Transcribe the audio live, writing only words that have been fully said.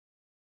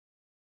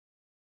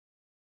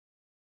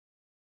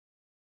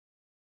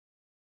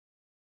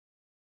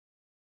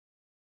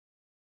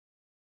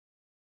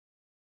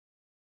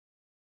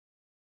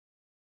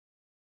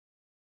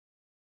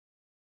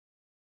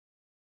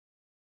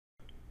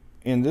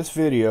In this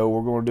video,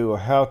 we're going to do a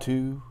how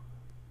to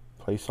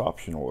place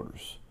option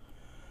orders.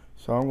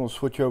 So I'm going to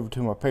switch over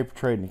to my paper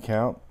trading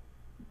account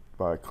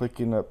by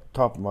clicking up the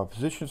top of my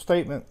position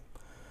statement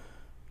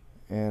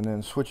and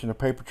then switching to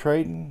paper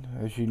trading.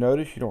 As you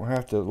notice, you don't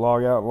have to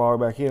log out and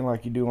log back in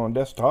like you do on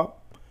desktop.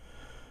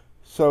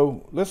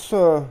 So let's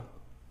we're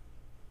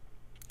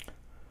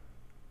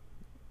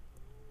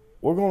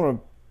going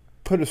to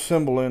put a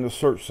symbol in, the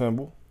search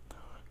symbol,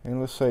 and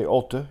let's say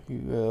ULTA,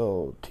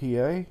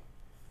 ULTA,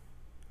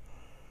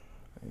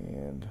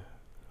 and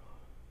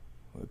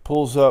it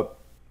pulls up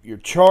your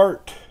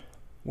chart.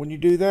 When you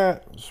do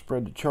that,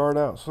 spread the chart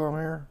out some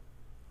here,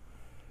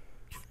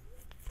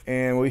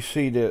 and we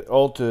see that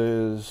ULTA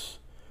is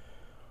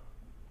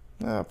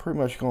pretty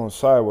much going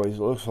sideways,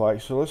 it looks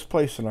like. So let's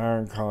place an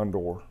iron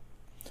condor,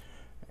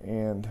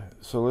 and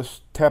so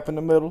let's tap in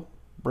the middle,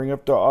 bring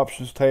up the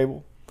options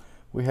table.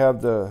 We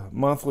have the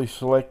monthly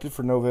selected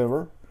for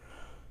November,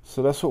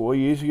 so that's what we'll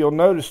use. You'll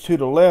notice to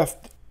the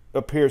left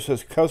up here it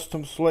says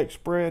custom select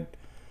spread.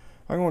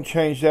 I'm going to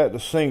change that to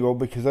single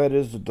because that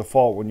is the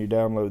default when you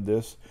download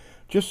this,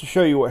 just to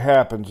show you what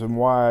happens and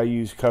why I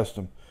use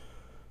custom.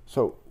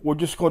 So we're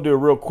just going to do a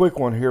real quick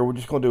one here. We're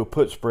just going to do a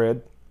put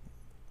spread.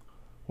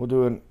 We'll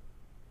do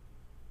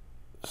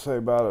say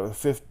about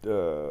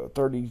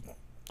a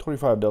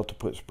 25 delta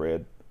put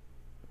spread.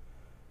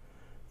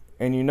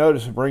 And you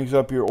notice it brings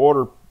up your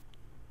order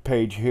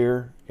page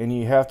here, and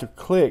you have to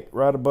click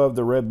right above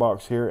the red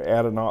box here,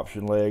 add an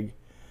option leg,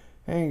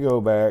 and go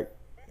back,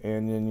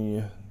 and then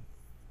you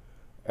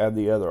add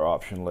the other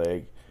option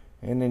leg,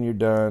 and then you're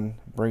done.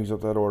 Brings up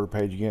that order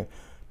page again.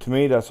 To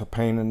me, that's a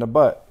pain in the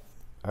butt.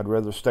 I'd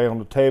rather stay on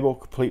the table,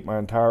 complete my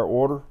entire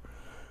order.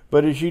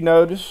 But as you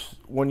notice,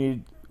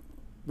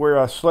 where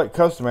I select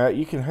custom at,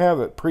 you can have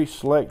it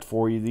pre-select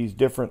for you these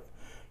different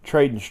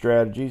trading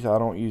strategies. I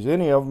don't use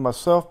any of them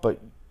myself,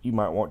 but you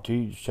might want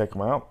to. Just check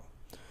them out.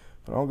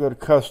 But I'll go to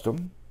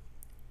custom,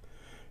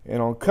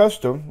 and on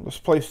custom, let's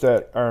place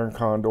that iron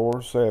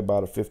condor, say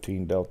about a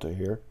 15 delta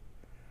here.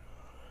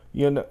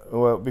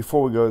 Well,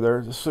 before we go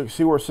there,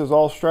 see where it says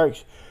all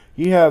strikes?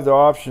 You have the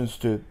options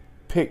to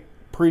pick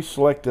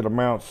pre-selected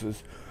amounts.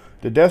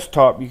 The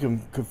desktop, you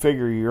can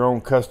configure your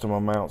own custom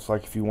amounts,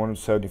 like if you wanted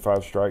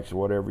 75 strikes or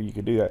whatever, you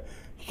could do that.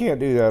 You can't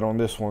do that on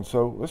this one,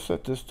 so let's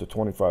set this to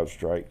 25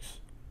 strikes.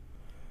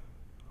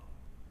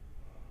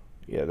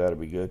 Yeah, that'll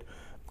be good.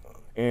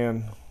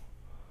 And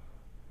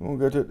we'll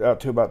go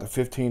out to about the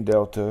 15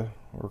 delta,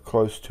 or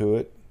close to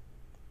it.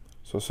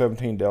 So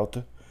 17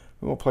 delta.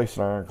 We're going to place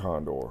an iron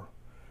condor.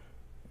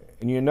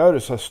 And you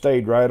notice I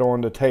stayed right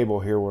on the table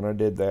here when I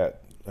did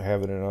that,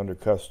 having it under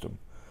custom.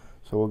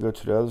 So we'll go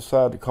to the other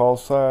side, the call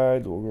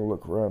side. We're going to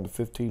look around the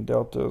 15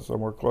 delta,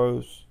 somewhere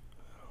close.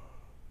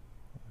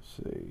 Let's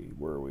see,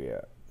 where are we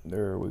at?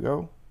 There we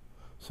go.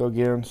 So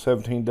again,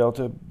 17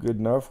 delta, good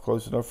enough,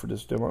 close enough for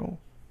this demo.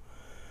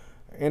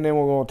 And then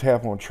we're going to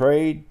tap on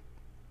trade.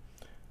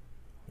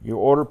 Your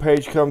order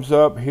page comes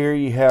up. Here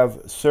you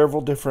have several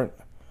different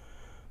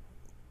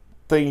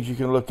things you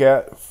can look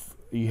at.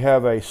 You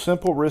have a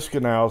simple risk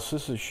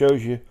analysis that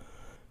shows you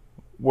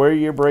where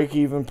your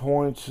break-even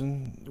points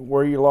and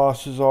where your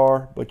losses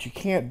are, but you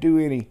can't do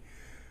any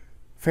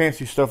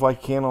fancy stuff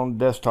like you can on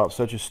the desktop,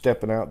 such as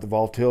stepping out the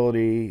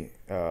volatility,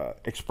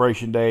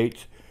 expiration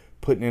dates,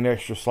 putting in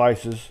extra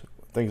slices,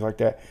 things like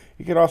that.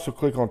 You can also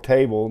click on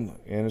table,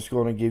 and it's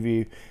going to give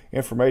you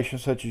information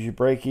such as your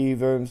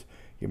break-evens,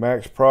 your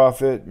max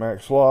profit,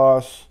 max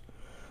loss,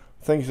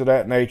 things of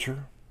that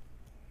nature.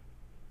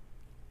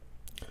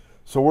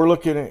 So we're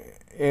looking at,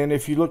 and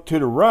if you look to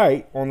the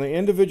right on the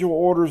individual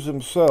orders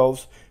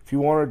themselves, if you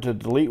wanted to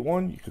delete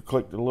one, you could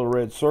click the little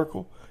red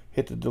circle,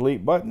 hit the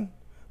delete button,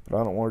 but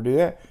I don't want to do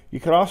that. You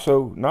could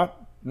also,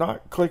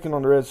 not clicking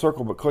on the red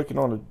circle, but clicking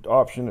on the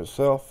option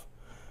itself,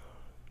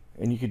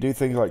 and you could do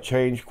things like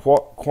change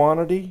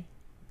quantity,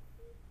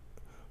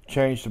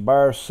 change the buy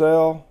or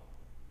sell.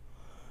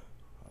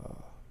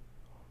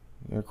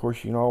 And of course,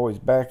 you can always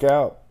back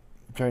out,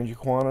 change your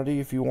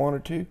quantity if you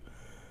wanted to.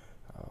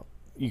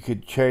 You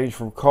could change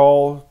from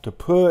call to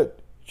put,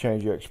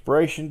 change your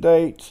expiration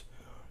dates,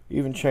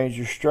 even change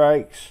your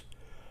strikes.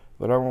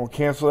 But I'm going to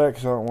cancel that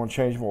because I don't want to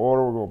change my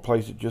order. We're going to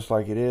place it just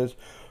like it is.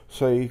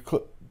 So you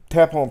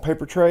tap on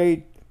paper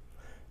trade,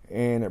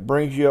 and it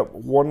brings you up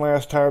one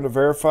last time to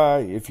verify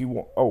if you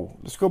want. Oh,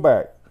 let's go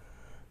back.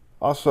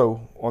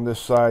 Also on this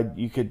side,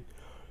 you could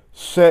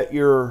set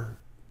your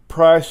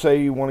price.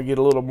 Say you want to get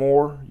a little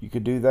more, you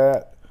could do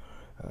that.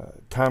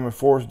 Time and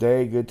force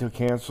day, good to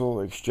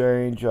cancel.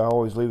 Exchange, I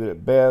always leave it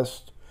at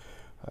best.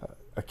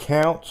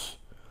 Accounts,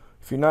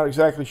 if you're not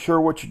exactly sure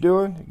what you're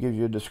doing, it gives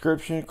you a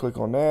description. Click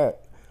on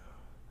that.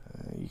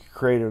 You can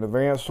create an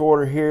advanced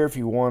order here if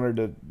you wanted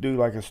to do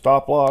like a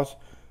stop loss,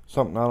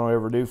 something I don't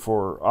ever do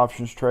for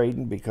options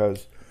trading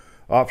because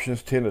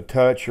options tend to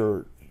touch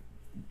or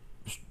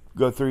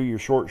go through your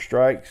short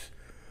strikes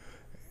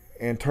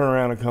and turn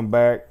around and come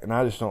back, and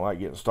I just don't like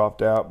getting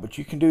stopped out, but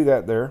you can do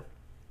that there.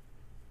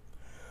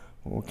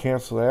 We'll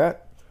cancel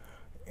that.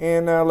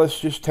 And now let's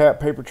just tap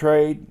paper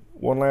trade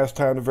one last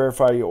time to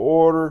verify your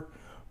order.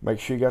 Make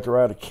sure you got the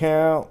right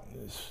account.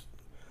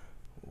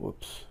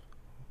 Whoops.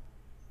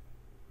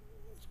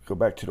 Let's go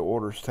back to the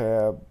orders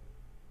tab.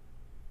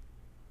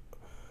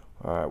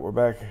 Alright, we're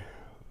back.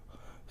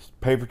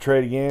 Paper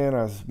trade again.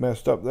 I was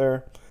messed up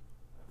there.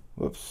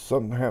 Whoops,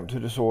 something happened to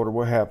this order.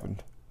 What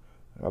happened?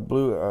 I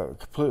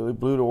completely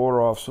blew the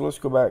order off. So let's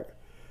go back.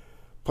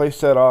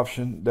 Place that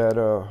option, that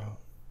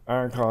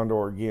iron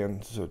condor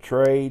again. So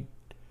trade,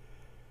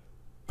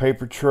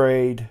 paper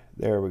trade.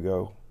 There we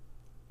go.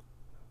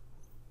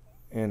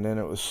 And then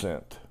it was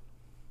sent.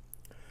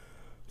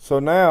 So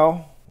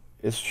now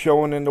it's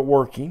showing into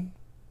working.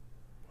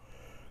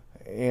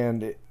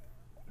 And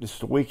it's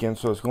the weekend,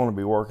 so it's going to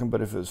be working.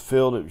 But if it's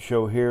filled, it would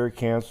show here,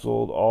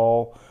 canceled,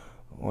 all.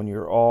 On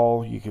your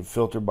all, you can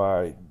filter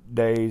by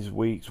days,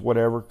 weeks,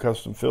 whatever.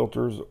 Custom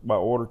filters by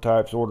order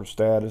types, order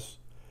status.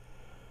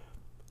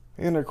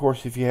 And of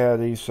course, if you have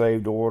these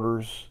saved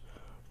orders,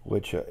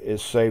 which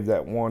is saved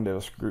that one that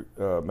was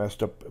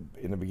messed up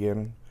in the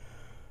beginning.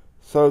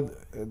 So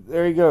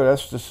there you go.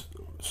 That's just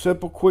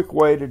simple, quick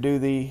way to do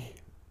the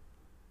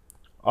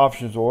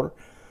options order.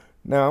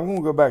 Now I'm going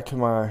to go back to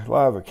my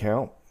live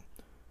account.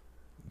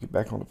 Get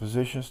back on the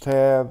positions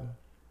tab.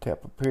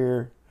 Tap up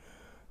here.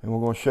 And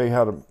we're going to show you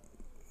how to,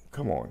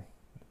 come on.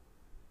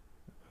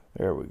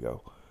 There we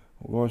go.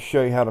 We're going to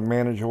show you how to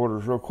manage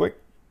orders real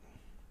quick.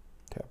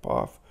 Tap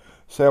off.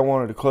 Say I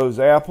wanted to close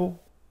Apple.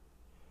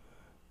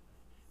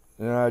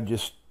 Then I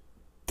just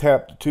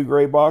tap the two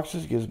gray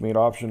boxes. Gives me an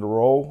option to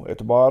roll at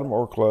the bottom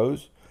or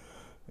close.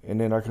 And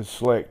then I can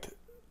select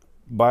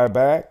buy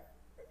back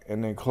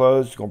and then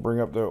close. It's going to bring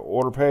up the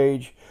order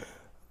page.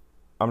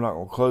 I'm not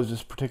going to close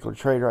this particular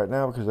trade right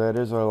now because that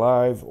is a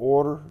live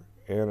order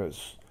and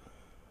it's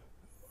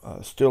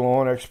still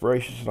on.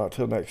 Expiration is not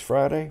till next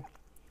Friday.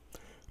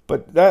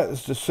 But that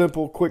is the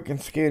simple, quick,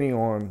 and skinny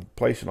on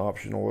placing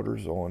option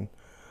orders on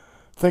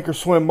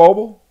Thinkorswim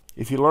Mobile.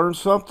 If you learned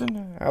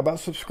something, how about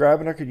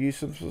subscribing? I could use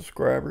some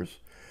subscribers.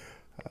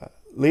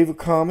 Leave a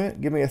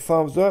comment. Give me a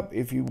thumbs up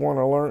if you want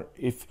to learn.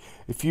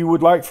 If you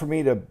would like for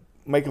me to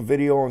make a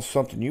video on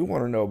something you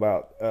want to know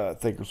about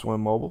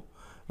Thinkorswim Mobile,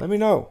 let me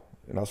know,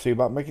 and I'll see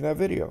about making that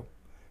video.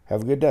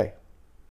 Have a good day.